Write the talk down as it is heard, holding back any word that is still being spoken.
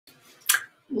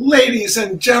Ladies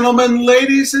and gentlemen,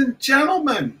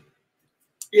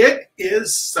 it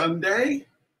is Sunday.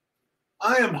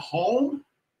 I am home.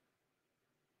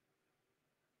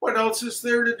 What else is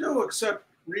there to do except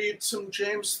read some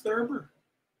James Thurber?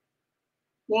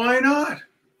 Why not?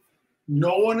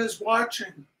 No one is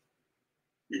watching.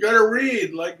 You got to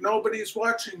read like nobody's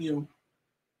watching you.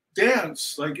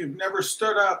 Dance like you've never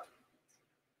stood up.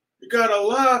 You got to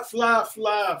laugh.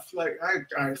 Like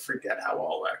I forget how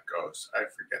all that goes.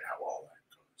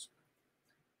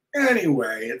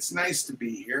 Anyway, it's nice to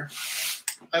be here.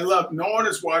 No one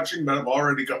is watching, but I've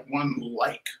already got one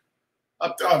like.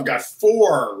 I've got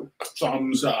 4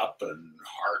 thumbs up and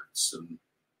hearts, and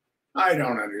I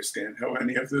don't understand how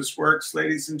any of this works,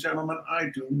 ladies and gentlemen.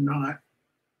 I do not.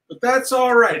 But that's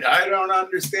all right. I don't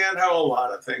understand how a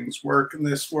lot of things work in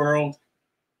this world.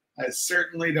 I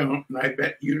certainly don't, and I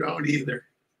bet you don't either.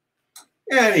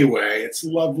 Anyway, it's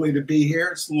lovely to be here.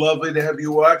 It's lovely to have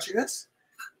you watching us.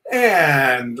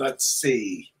 And let's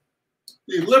see.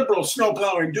 The Liberal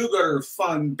Snowplowing Do-Gooder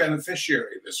Fund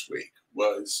beneficiary this week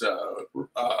was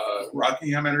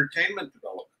Rockingham Entertainment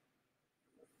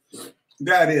Development.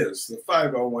 That is the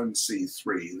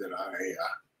 501c3 that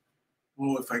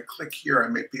if I click here, I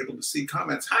might be able to see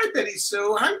comments. Hi, Betty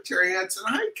Sue. Hi, Terry Hansen.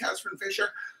 Hi, Catherine Fisher.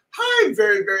 Hi,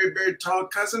 very, very, very tall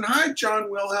cousin. Hi, John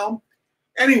Wilhelm.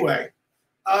 Anyway,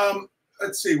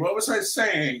 let's see. What was I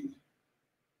saying?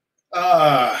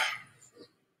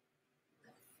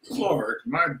 Lord,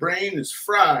 my brain is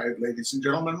fried, ladies and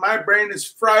gentlemen. My brain is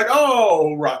fried.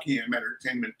 Oh, Rockingham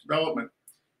Entertainment Development.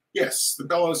 Yes, the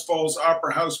Bellows Falls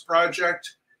Opera House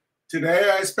project.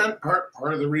 Today I spent part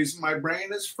of the reason my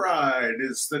brain is fried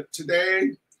is that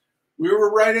today we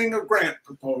were writing a grant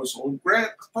proposal.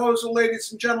 Grant proposal,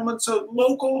 ladies and gentlemen. So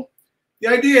local, the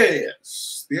idea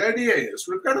is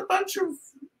we've got a bunch of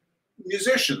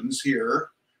musicians here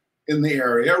in the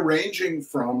area, ranging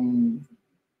from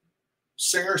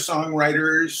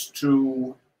singer-songwriters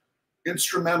to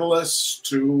instrumentalists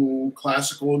to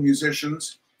classical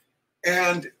musicians.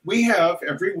 And we have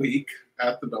every week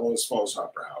at the Bellows Falls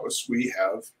Opera House, we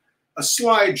have a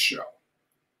slideshow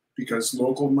because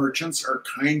local merchants are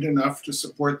kind enough to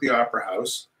support the Opera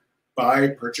House by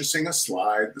purchasing a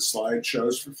slide. The slide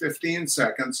shows for 15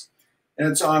 seconds and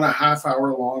it's on a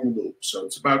half-hour long loop. So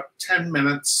it's about 10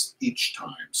 minutes each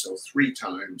time, so 3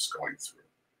 times going through.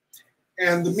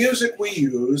 And the music we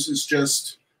use is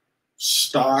just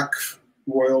stock,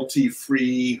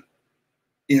 royalty-free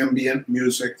ambient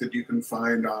music that you can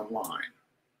find online.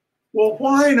 Well,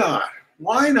 why not?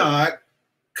 Why not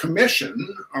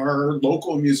commission our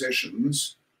local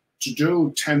musicians to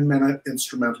do 10-minute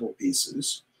instrumental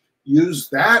pieces, use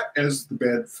that as the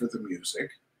bed for the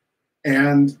music,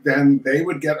 and then they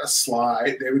would get a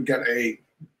slide, they would get a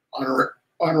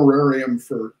honorarium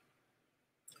for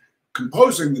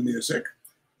composing the music.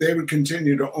 They would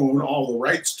continue to own all the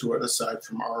rights to it aside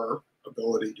from our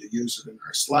ability to use it in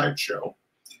our slideshow.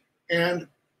 And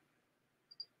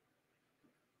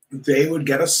they would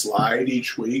get a slide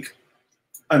each week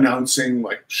announcing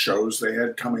like shows they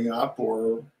had coming up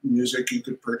or music you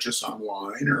could purchase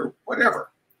online or whatever.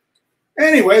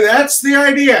 Anyway, that's the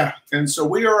idea. And so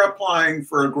we are applying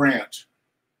for a grant.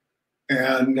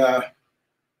 And I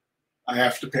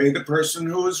have to pay the person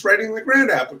who is writing the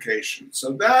grant application.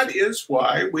 So that is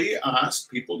why we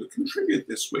asked people to contribute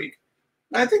this week.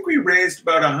 I think we raised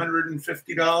about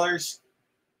 $150.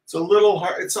 It's a little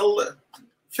hard.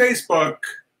 Facebook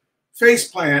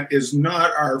Faceplant is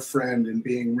not our friend in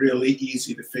being really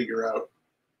easy to figure out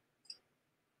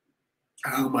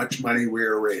how much money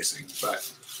we're raising.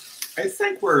 But I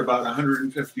think we're about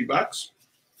 $150.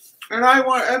 And I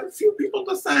have a few people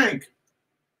to thank.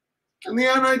 And the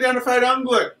unidentified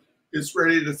unglet is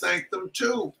ready to thank them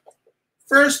too.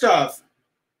 First off,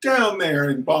 down there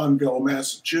in Bonneville,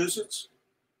 Massachusetts,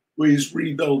 where he's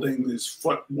rebuilding his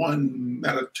foot 1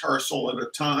 metatarsal at a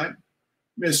time,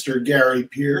 Mr. Gary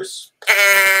Pierce.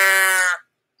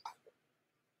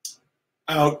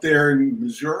 Out there in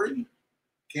Missouri,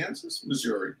 Kansas,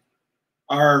 Missouri,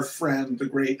 our friend, the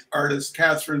great artist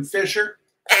Catherine Fisher.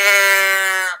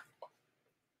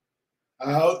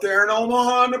 Out there in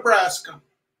Omaha, Nebraska,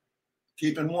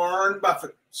 keeping Warren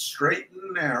Buffett straight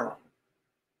and narrow,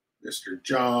 Mr.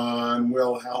 John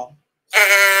Wilhelm.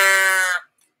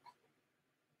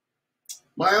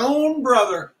 My own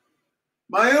brother,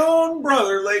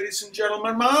 ladies and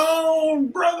gentlemen, my own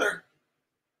brother.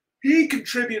 He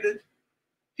contributed.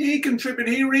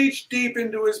 He reached deep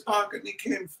into his pocket and he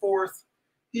came forth.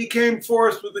 He came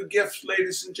forth with a gift,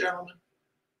 ladies and gentlemen.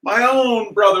 My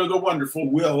own brother, the wonderful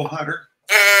Will Hunter.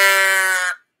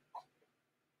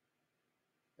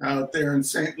 out there in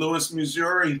St. Louis,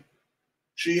 Missouri.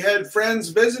 She had friends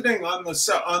visiting on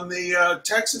the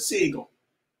Texas Eagle.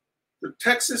 The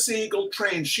Texas Eagle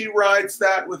train, she rides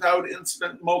that without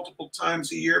incident multiple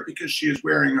times a year because she is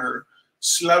wearing her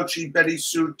slouchy Betty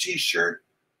Sue t-shirt.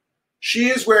 She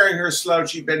is wearing her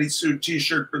slouchy Betty Sue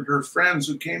t-shirt, but her friends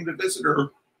who came to visit her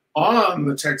on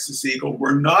the Texas Eagle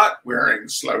were not wearing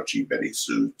slouchy Betty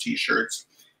Sue t-shirts.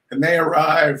 And they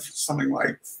arrived something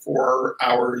like 4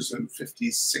 hours and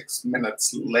 56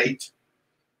 minutes late.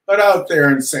 But out there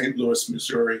in St. Louis,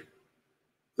 Missouri,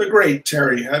 the great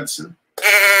Terry Hudson.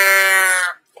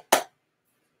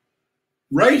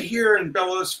 Right here in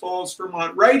Bellows Falls,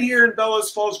 Vermont,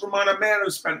 a man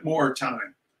who spent more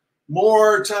time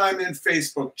in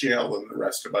Facebook jail than the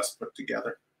rest of us put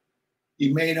together.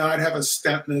 He may not have a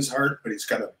stent in his heart, but he's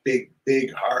got a big,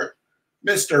 big heart.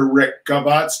 Mr. Rick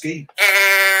Kavatsky.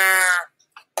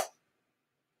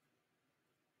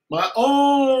 My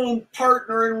own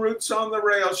partner in Roots on the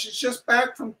Rail. She's just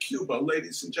back from Cuba,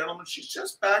 ladies and gentlemen. She's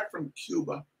just back from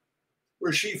Cuba,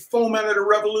 where she fomented a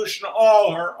revolution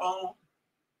all her own.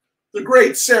 The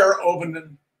great Sarah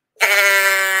Ovenden.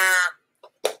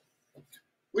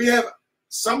 We have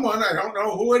someone, I don't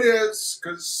know who it is,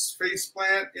 because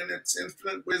Faceplant, in its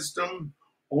infinite wisdom,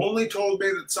 only told me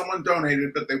that someone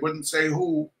donated, but they wouldn't say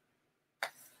who.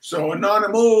 So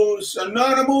Anonymous,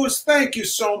 thank you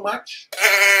so much.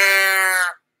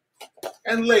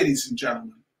 And ladies and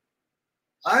gentlemen,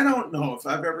 I don't know if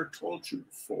I've ever told you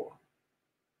before,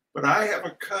 but I have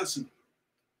a cousin.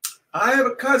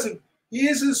 He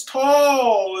is as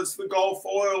tall as the Gulf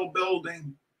Oil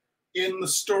building in the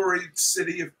storied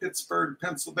city of Pittsburgh,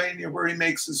 Pennsylvania, where he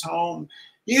makes his home.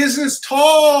 He is as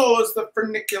tall as the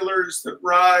funiculars that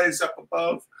rise up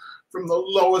above from the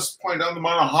lowest point on the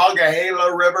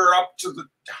Monongahela River up to the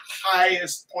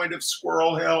highest point of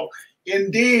Squirrel Hill.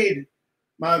 Indeed,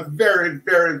 my very,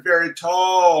 very, very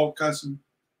tall cousin,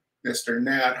 Mr.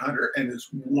 Nat Hunter, and his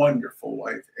wonderful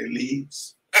wife,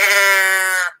 Elise.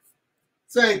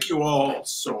 Thank you all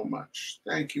so much.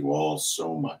 Thank you all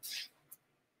so much.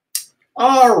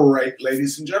 All right,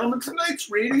 ladies and gentlemen, tonight's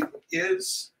reading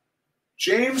is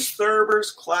James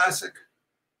Thurber's classic,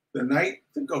 The Night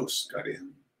the Ghosts Got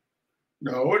In.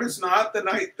 No, it is not The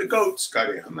Night the Goats Got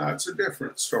In. That's a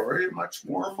different story, much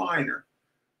more minor.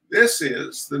 This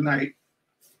is The Night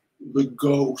the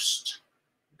Ghost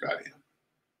Got In.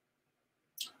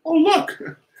 Oh, look,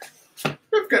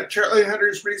 we've got Charlie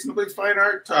Hunter's Reasonably Fine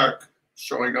Art Talk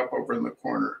showing up over in the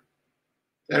corner.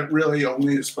 That really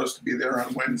only is supposed to be there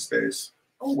on Wednesdays.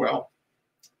 Oh, well.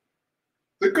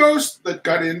 The ghost that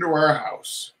got into our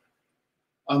house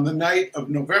on the night of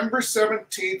November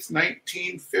 17th,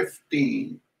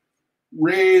 1915,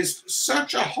 raised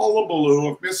such a hullabaloo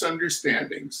of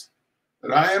misunderstandings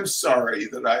that I am sorry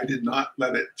that I did not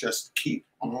let it just keep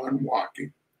on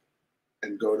walking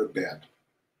and go to bed.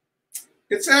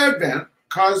 Its advent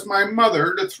caused my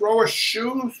mother to throw a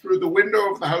shoe through the window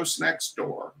of the house next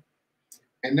door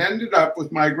and ended up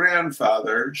with my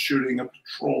grandfather shooting a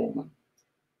patrolman.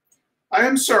 I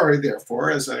am sorry,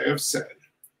 therefore, as I have said,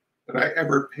 that I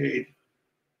ever paid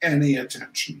any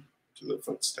attention to the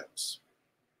footsteps.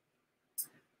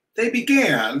 They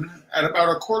began at about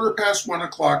 1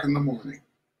 o'clock in the morning,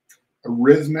 a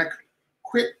rhythmic,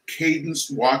 quick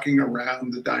cadenced walking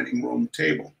around the dining room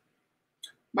table.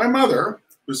 My mother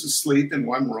was asleep in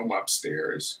one room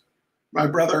upstairs, my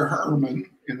brother Herman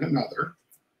in another.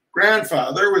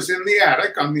 Grandfather was in the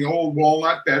attic on the old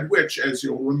walnut bed, which, as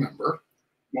you'll remember,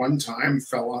 one time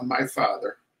fell on my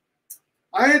father.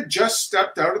 I had just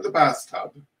stepped out of the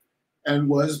bathtub and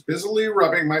was busily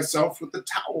rubbing myself with the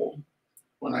towel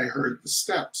when I heard the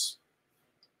steps.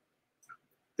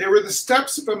 They were the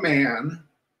steps of a man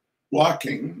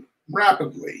walking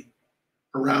rapidly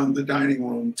around the dining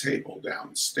room table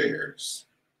downstairs.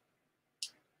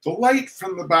 The light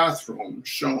from the bathroom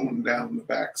shone down the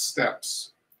back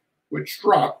steps, which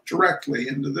dropped directly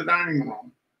into the dining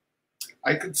room.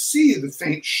 I could see the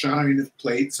faint shine of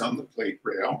plates on the plate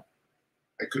rail.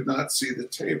 I could not see the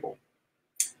table.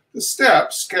 The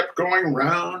steps kept going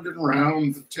round and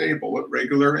round the table at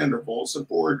regular intervals. A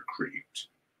board creaked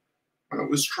when it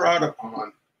was trod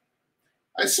upon.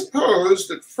 I supposed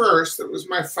at first that it was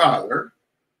my father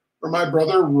or my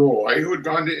brother Roy, who had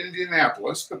gone to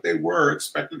Indianapolis, but they were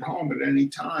expected home at any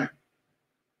time.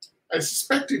 I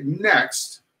suspected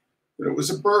next that it was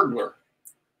a burglar.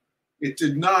 It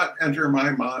did not enter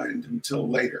my mind until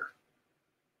later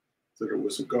that it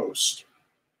was a ghost.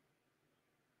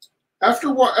 After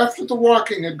the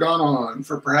walking had gone on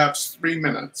for perhaps 3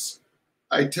 minutes,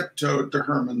 I tiptoed to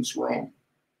Herman's room.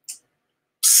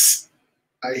 Psst,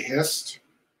 I hissed.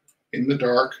 in the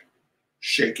dark,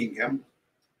 shaking him.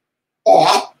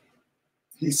 "Oh,"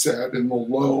 he said in the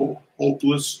low,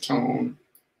 hopeless tone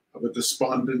of a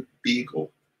despondent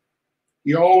beagle.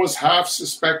 He always half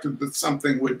suspected that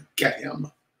something would get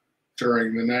him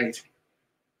during the night.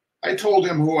 I told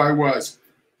him who I was.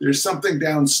 "There's something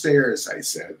downstairs," I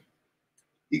said.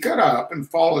 He got up and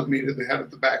followed me to the head of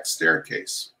the back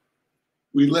staircase.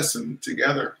 We listened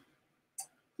together.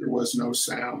 There was no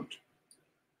sound.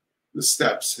 The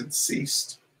steps had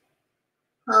ceased.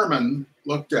 Herman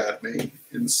looked at me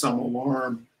in some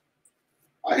alarm.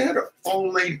 I had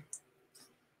only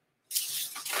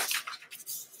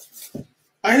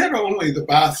the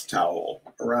bath towel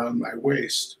around my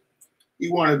waist. He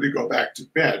wanted to go back to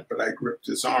bed, but I gripped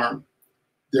his arm.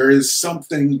 "There is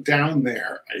something down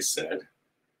there," I said.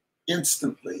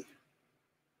 Instantly,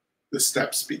 the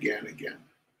steps began again,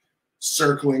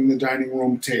 circling the dining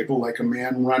room table like a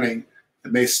man running,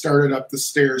 and they started up the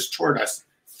stairs toward us,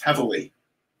 heavily,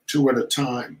 2 at a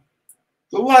time.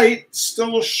 The light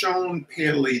still shone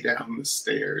palely down the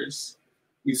stairs.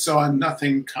 We saw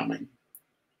nothing coming.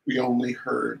 We only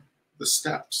heard the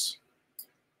steps.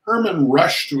 Herman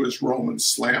rushed to his room and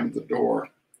slammed the door.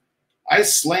 I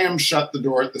slammed shut the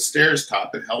door at the stairs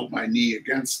top and held my knee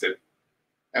against it.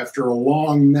 After a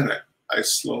long minute, I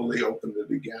slowly opened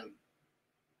it again.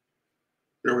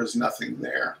 There was nothing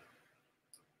there.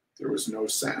 There was no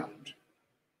sound.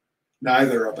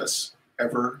 Neither of us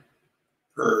ever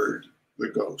heard the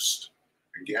ghost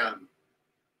again.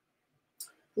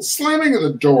 The slamming of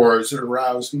the doors had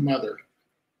aroused Mother.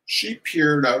 She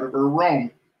peered out of her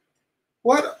room.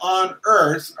 "What on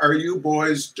earth are you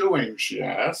boys doing?" she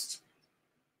asked.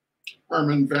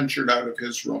 Herman ventured out of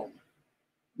his room.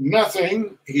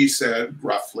 "Nothing," he said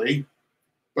roughly,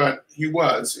 but he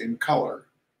was in color,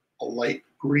 a light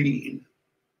green.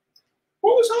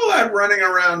 "What was all that running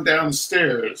around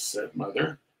downstairs?" said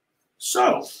Mother.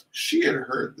 So she had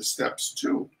heard the steps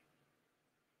too.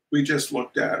 We just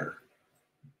looked at her.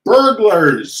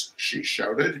 "Burglars!" she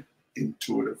shouted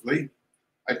intuitively.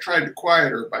 I tried to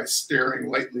quiet her by starting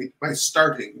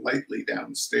lightly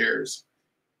downstairs.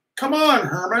 "Come on,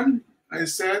 Herman," I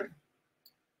said.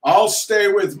 "I'll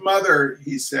stay with Mother,"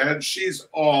 he said. "She's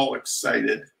all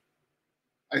excited."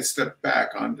 I stepped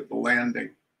back onto the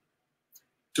landing.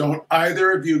 "Don't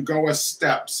either of you go a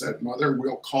step," said Mother.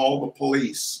 "We'll call the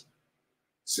police."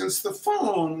 Since the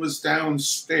phone was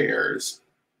downstairs,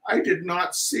 I did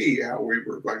not see how we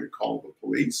were going to call the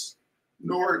police,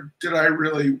 nor did I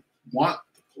really want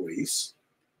the police.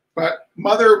 But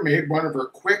Mother made one of her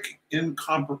quick,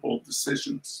 incomparable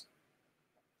decisions.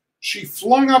 She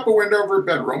flung up a window of her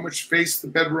bedroom, which faced the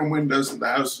bedroom windows of the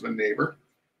house of a neighbor.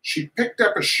 She picked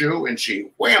up a shoe and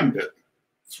she whammed it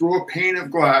through a pane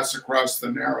of glass across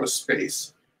the narrow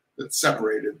space that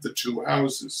separated the 2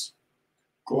 houses.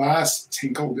 Glass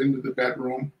tinkled into the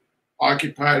bedroom,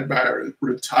 occupied by a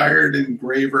retired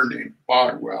engraver named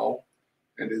Bodwell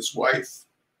and his wife.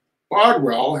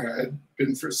 Bodwell had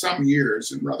been for some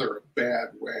years in rather a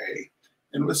bad way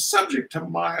and was subject to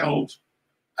mild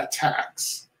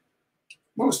attacks.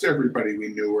 Most everybody we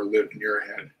knew or lived near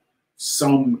had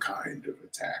some kind of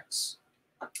attacks.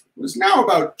 It was now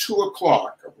about 2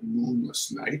 o'clock of a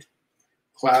moonless night.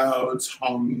 Clouds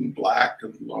hung black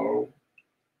and low.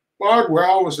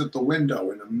 Bodwell was at the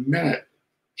window in a minute,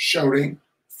 shouting,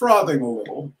 frothing a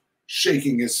little,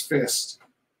 shaking his fist.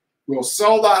 "We'll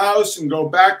sell the house and go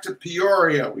back to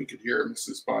Peoria," we could hear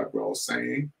Mrs. Bodwell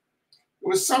saying. It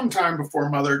was some time before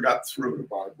Mother got through to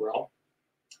Bodwell.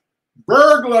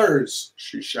 "Burglars!"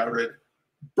 she shouted.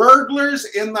 "Burglars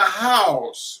in the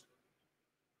house!"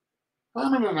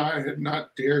 Herman and I had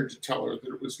not dared to tell her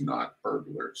that it was not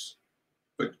burglars,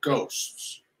 but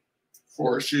ghosts,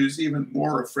 for she was even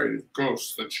more afraid of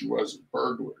ghosts than she was of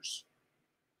burglars.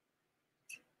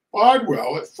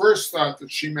 Bodwell at first thought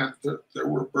that she meant that there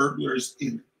were burglars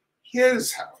in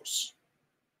his house.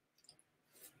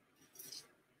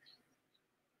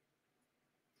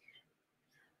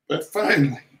 But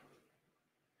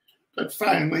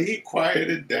finally he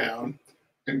quieted down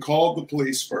and called the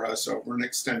police for us over an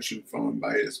extension phone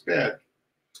by his bed.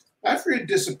 After he had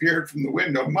disappeared from the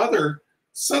window, Mother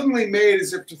suddenly made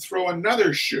as if to throw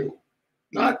another shoe,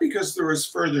 not because there was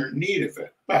further need of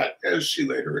it, but, as she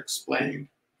later explained,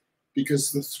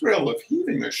 because the thrill of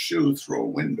heaving a shoe through a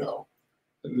window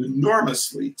had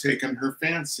enormously taken her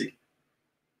fancy.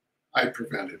 I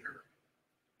prevented her.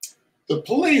 The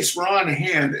police were on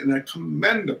hand in a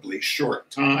commendably short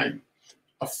time.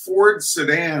 A Ford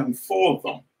sedan full of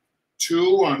them,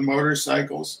 2 on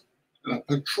motorcycles, and a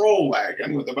patrol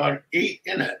wagon with about 8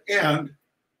 in it, and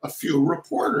a few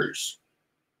reporters.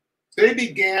 They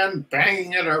began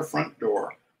banging at our front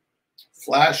door.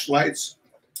 Flashlights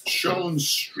shone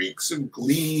streaks of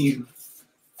gleam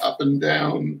up and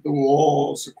down the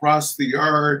walls, across the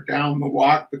yard, down the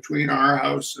walk between our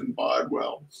house and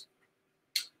Bodwell's.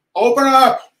 "Open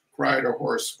up!" cried a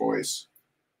hoarse voice.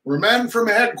 "We're men from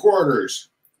headquarters."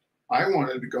 I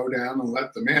wanted to go down and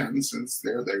let them in, since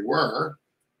there they were,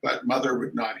 but Mother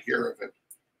would not hear of it.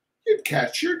 "You'd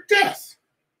catch your death.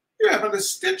 You haven't a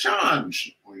stitch on,"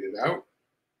 she pointed out.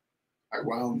 I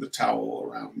wound the towel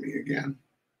around me again.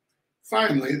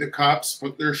 Finally, the cops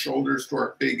put their shoulders to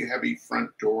our big, heavy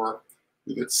front door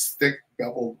with its thick,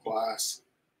 beveled glass,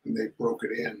 and they broke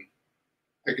it in.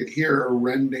 I could hear a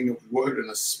rending of wood and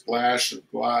a splash of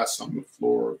glass on the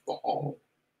floor of the hall.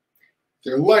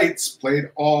 Their lights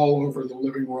played all over the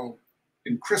living room,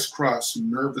 and crisscrossed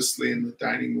nervously in the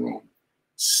dining room,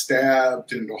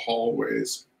 stabbed into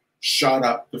hallways, shot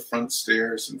up the front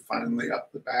stairs, and finally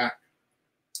up the back.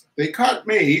 They caught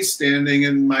me standing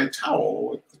in my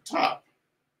towel at the top.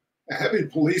 A heavy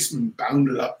policeman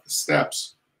bounded up the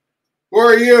steps. "Who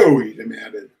are you?" he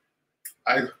demanded.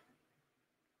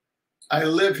 I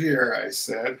live here," I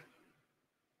said.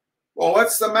 "Well,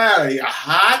 what's the matter? You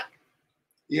hot?"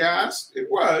 he asked. It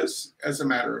was, as a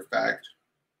matter of fact,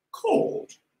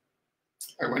 cold.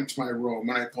 I went to my room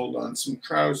and I pulled on some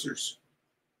trousers.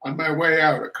 On my way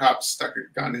out, a cop stuck a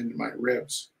gun into my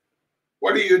ribs.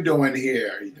 "What are you doing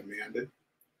here?" he demanded.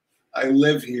 "I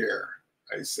live here,"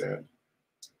 I said.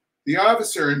 The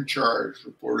officer in charge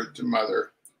reported to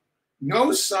Mother,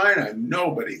 "No sign of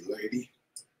nobody, lady.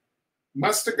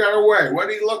 Must have got away.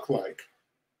 What'd he look like?"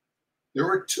 "There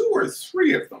were 2 or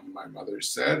 3 of them," my mother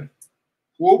said,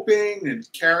 "whooping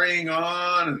and carrying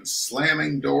on and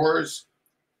slamming doors."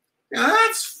 "Now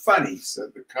that's funny,"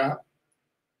 said the cop.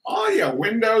 "All your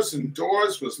windows and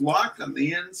doors was locked on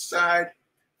the inside,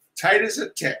 tight as a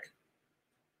tick."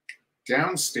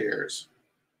 Downstairs,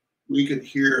 we could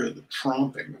hear the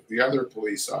tromping of the other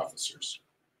police officers.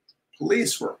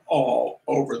 Police were all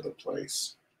over the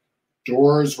place.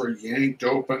 Doors were yanked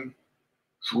open.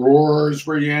 Drawers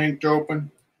were yanked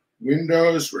open.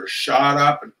 Windows were shot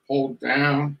up and pulled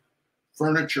down.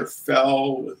 Furniture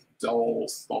fell with dull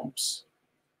thumps.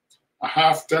 A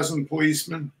half-dozen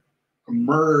policemen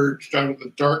emerged out of the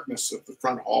darkness of the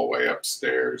front hallway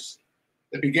upstairs.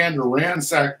 They began to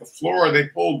ransack the floor. They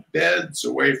pulled beds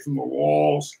away from the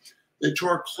walls. They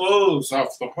tore clothes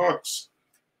off the hooks.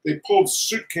 They pulled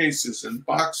suitcases and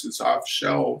boxes off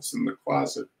shelves in the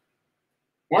closet.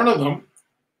 One of them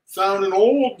found an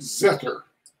old zither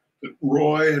that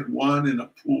Roy had won in a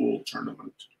pool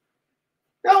tournament.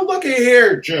 "Now looky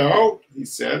here, Joe," he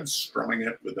said, strumming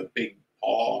it with a big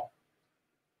paw.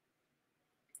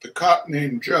 The cop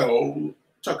named Joe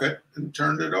took it and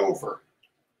turned it over.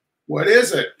 "What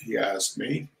is it?" he asked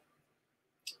me.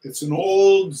 "It's an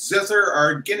old zither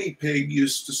our guinea pig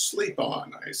used to sleep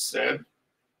on," I said.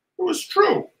 It was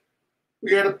true.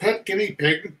 We had a pet guinea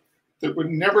pig that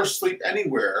would never sleep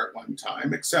anywhere at one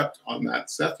time except on that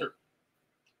zither.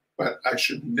 But I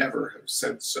should never have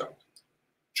said so.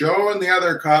 Joe and the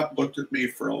other cop looked at me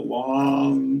for a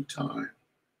long time.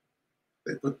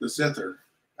 They put the zither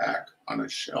back on a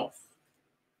shelf.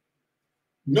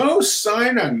 "No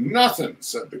sign of nothing,"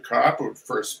 said the cop who had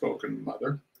first spoken to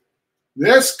Mother.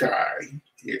 "This guy,"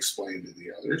 he explained to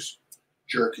the others,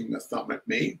 jerking a thumb at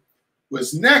me,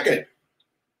 "was naked.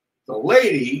 The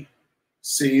lady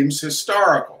seems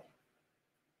historical."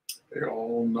 They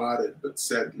all nodded but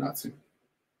said nothing.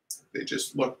 They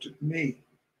just looked at me.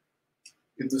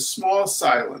 In the small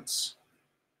silence,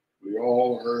 we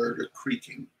all heard a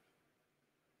creaking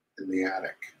in the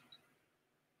attic.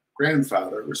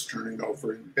 Grandfather was turning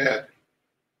over in bed.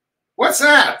 "What's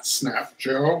that?" snapped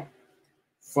Joe.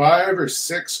 5 or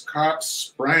 6 cops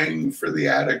sprang for the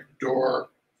attic door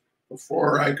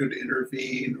before I could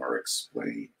intervene or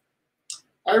explain.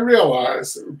 I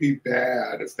realized it would be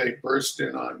bad if they burst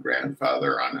in on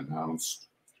Grandfather unannounced,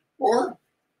 or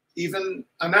even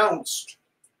announced.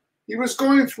 He was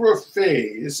going through a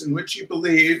phase in which he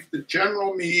believed that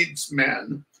General Meade's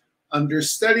men, under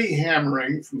steady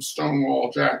hammering from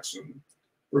Stonewall Jackson,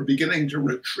 were beginning to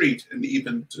retreat and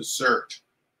even desert.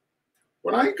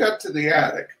 When I got to the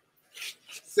attic,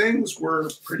 things were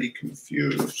pretty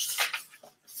confused.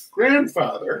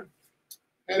 Grandfather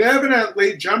had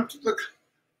evidently jumped to the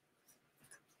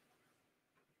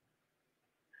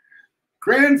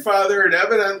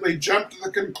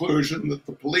conclusion that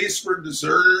the police were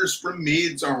deserters from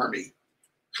Meade's army,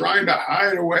 trying to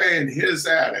hide away in his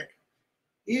attic.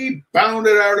 He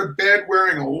bounded out of bed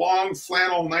wearing a long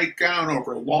flannel nightgown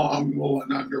over long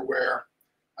woolen underwear,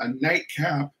 a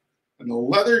nightcap, and a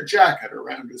leather jacket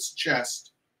around his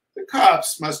chest. The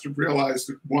cops must have realized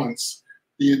at once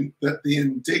that the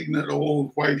indignant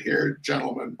old white-haired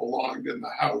gentleman belonged in the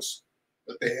house,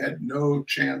 but they had no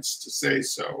chance to say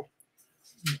so.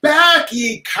 "Back,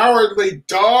 ye cowardly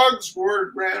dogs,"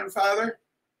 roared Grandfather.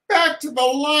 "Back to the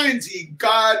lines, ye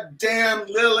goddamn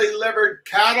lily-livered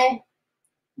cattle."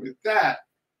 With that,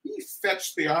 he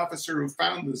fetched the officer who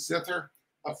found the zither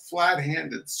a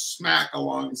flat-handed smack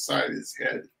alongside his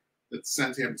head that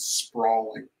sent him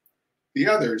sprawling. The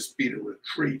others beat a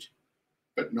retreat,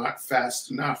 but not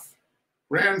fast enough.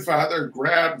 Grandfather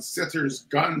grabbed Zither's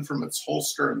gun from its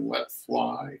holster and let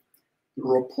fly. The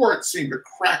report seemed to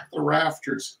crack the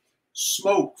rafters.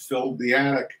 Smoke filled the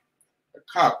attic. The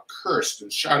cop cursed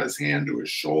and shot his hand to his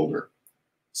shoulder.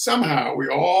 Somehow, we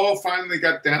all finally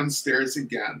got downstairs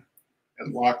again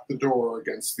and locked the door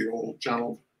against the old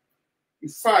gentleman. He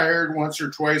fired once or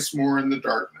twice more in the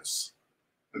darkness,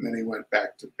 and then he went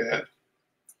back to bed.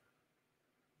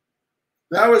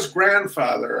 "That was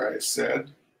Grandfather," I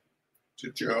said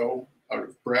to Joe, out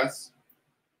of breath.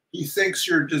 "He thinks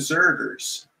you're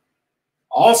deserters."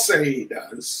 "I'll say he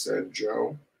does," said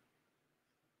Joe.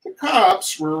 The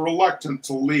cops were reluctant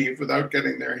to leave without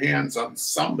getting their hands on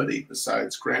somebody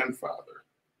besides Grandfather.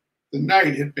 The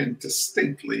night had been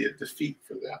distinctly a defeat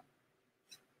for them.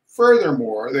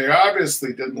 Furthermore, they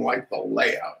obviously didn't like the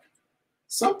layout.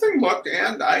 Something looked,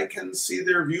 and I can see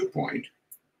their viewpoint,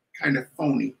 kind of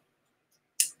phony.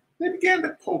 They began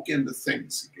to poke into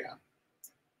things again.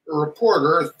 A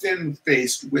reporter, a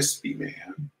thin-faced, wispy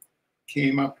man,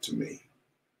 came up to me.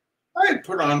 I had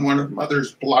put on one of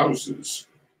Mother's blouses,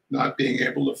 not being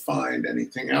able to find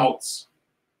anything else.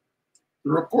 The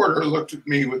reporter looked at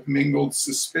me with mingled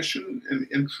suspicion and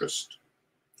interest.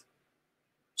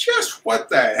 "Just what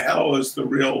the hell is the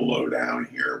real lowdown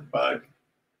here, Bud?"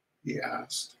 he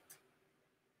asked.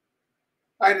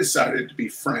 I decided to be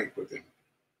frank with him.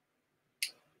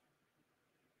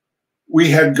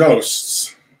 "We had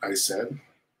ghosts," I said.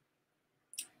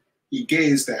 He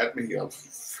gazed at me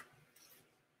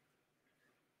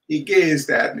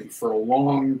for a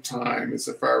long time as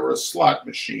if I were a slot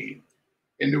machine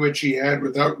into which he had,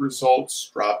 without results,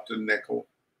 dropped a nickel.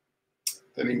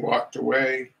 Then he walked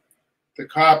away. The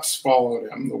cops followed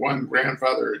him, the one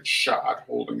Grandfather had shot,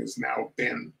 holding his now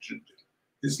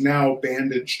bandaged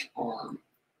arm,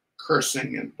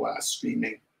 cursing and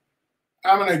blaspheming.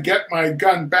 "I'm going to get my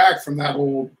gun back from that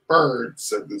old bird,"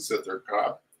 said the zither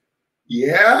cop.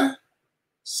 "Yeah?"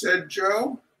 said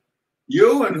Joe.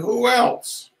 "You and who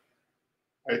else?"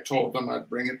 I told them I'd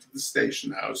bring it to the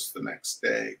station house the next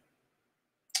day.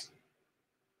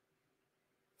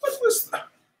 What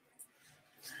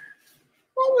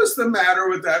was the matter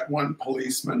with that one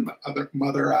policeman?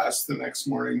 Mother asked the next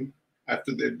morning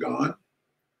after they'd gone.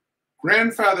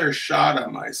 "Grandfather shot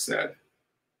him," I said.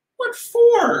 "What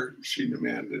for?" she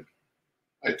demanded.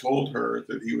 I told her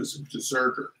that he was a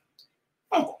deserter.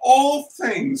 "Of all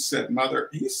things," said Mother.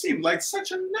 "He seemed like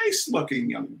such a nice-looking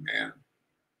young man."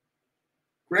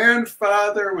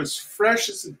 Grandfather was fresh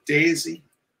as a daisy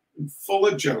and full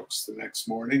of jokes the next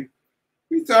morning.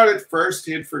 We thought at first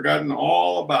he had forgotten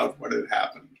all about what had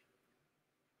happened,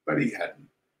 but he hadn't.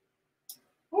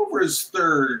 Over his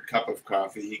third cup of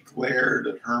coffee, he glared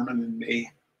at Herman and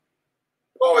me.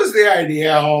 "What was the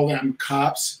idea of all them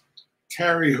cops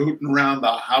tarry-hooting around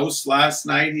the house last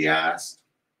night?" he asked.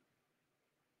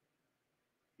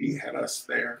 He had us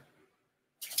there.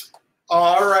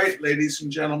 All right, ladies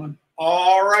and gentlemen.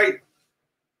 All right.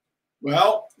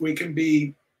 Well, we can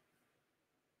be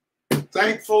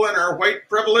thankful in our white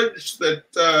privilege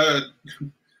that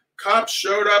cops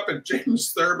showed up at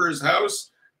James Thurber's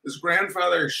house. His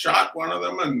grandfather shot one of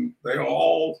them, and they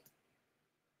all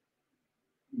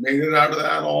made it out of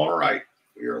that all right.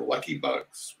 We are lucky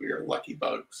bugs. We are lucky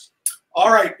bugs.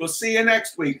 All right, we'll see you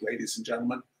next week, ladies and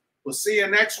gentlemen. We'll see you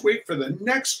next week for the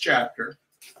next chapter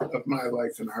of My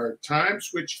Life in Hard Times,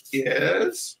 which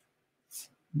is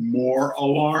More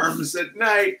Alarms at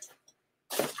Night.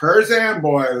 Perth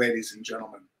Amboy, ladies and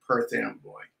gentlemen. Perth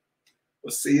Amboy.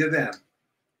 We'll see you then.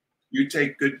 You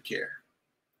take good care.